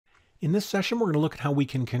In this session, we're going to look at how we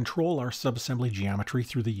can control our subassembly geometry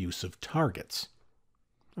through the use of targets.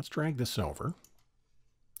 Let's drag this over,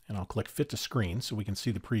 and I'll click Fit to Screen so we can see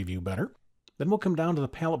the preview better. Then we'll come down to the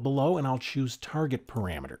palette below, and I'll choose Target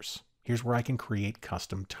Parameters. Here's where I can create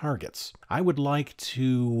custom targets. I would like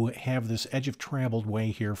to have this edge of traveled way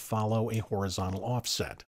here follow a horizontal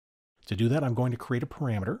offset. To do that, I'm going to create a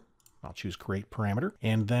parameter. I'll choose Create Parameter,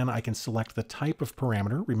 and then I can select the type of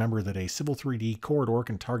parameter. Remember that a Civil 3D corridor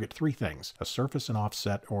can target three things: a surface, an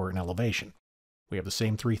offset, or an elevation. We have the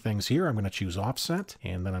same three things here. I'm going to choose Offset,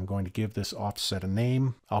 and then I'm going to give this offset a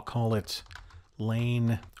name. I'll call it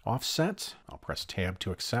Lane Offset. I'll press Tab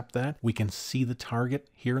to accept that. We can see the target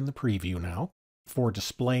here in the preview now. For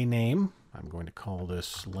display name, I'm going to call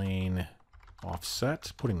this Lane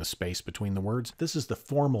Offset, putting the space between the words. This is the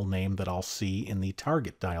formal name that I'll see in the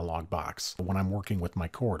target dialog box when I'm working with my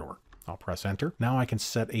corridor. I'll press Enter. Now I can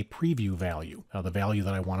set a preview value, the value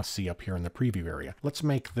that I want to see up here in the preview area. Let's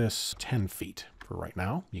make this 10 feet for right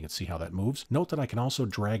now. You can see how that moves. Note that I can also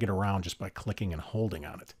drag it around just by clicking and holding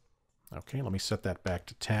on it. Okay, let me set that back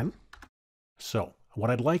to 10. So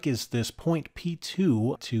what I'd like is this point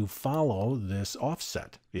P2 to follow this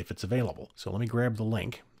offset if it's available. So let me grab the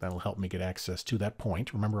link. That'll help me get access to that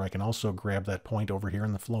point. Remember, I can also grab that point over here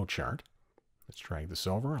in the flowchart. Let's drag this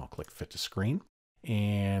over. I'll click Fit to Screen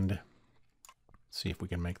and see if we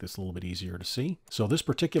can make this a little bit easier to see. So this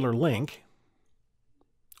particular link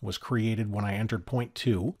was created when I entered point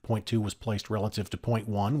 2. Point 2 was placed relative to point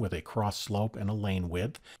 1 with a cross slope and a lane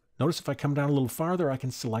width. Notice if I come down a little farther, I can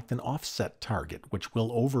select an offset target, which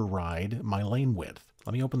will override my lane width.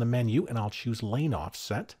 Let me open the menu and I'll choose Lane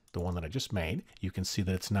Offset, the one that I just made. You can see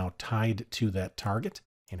that it's now tied to that target.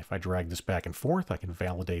 And if I drag this back and forth, I can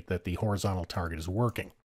validate that the horizontal target is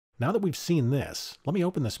working. Now that we've seen this, let me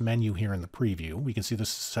open this menu here in the preview. We can see this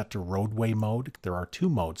is set to roadway mode. There are two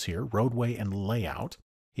modes here, roadway and layout.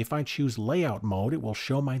 If I choose layout mode, it will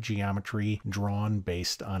show my geometry drawn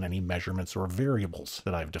based on any measurements or variables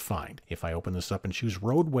that I've defined. If I open this up and choose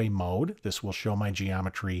roadway mode, this will show my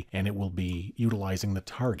geometry and it will be utilizing the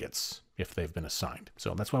targets if they've been assigned.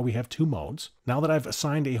 So that's why we have two modes. Now that I've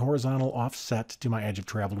assigned a horizontal offset to my edge of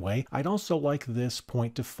traveled way, I'd also like this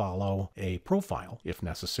point to follow a profile if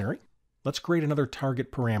necessary. Let's create another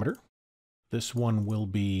target parameter. This one will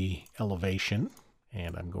be elevation,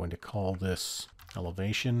 and I'm going to call this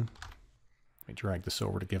elevation. Let me drag this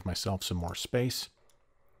over to give myself some more space.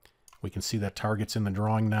 We can see that target's in the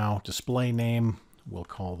drawing now. Display name, we'll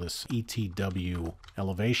call this ETW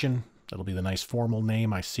elevation. That'll be the nice formal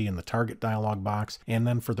name I see in the target dialog box. And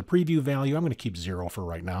then for the preview value, I'm going to keep 0 for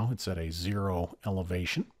right now. It's at a 0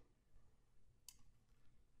 elevation.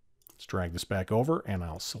 Let's drag this back over and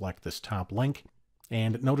I'll select this top link.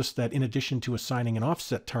 And notice that in addition to assigning an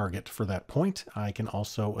offset target for that point, I can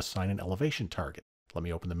also assign an elevation target. Let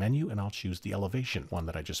me open the menu and I'll choose the elevation one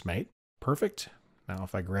that I just made. Perfect. Now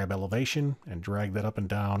if I grab elevation and drag that up and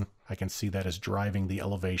down, I can see that is driving the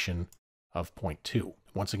elevation of point 2.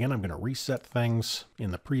 Once again, I'm going to reset things.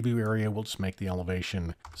 In the preview area, we'll just make the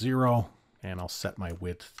elevation 0, and I'll set my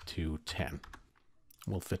width to 10.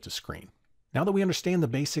 We'll fit to screen. Now that we understand the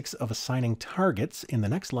basics of assigning targets, in the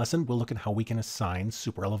next lesson, we'll look at how we can assign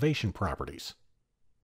super elevation properties.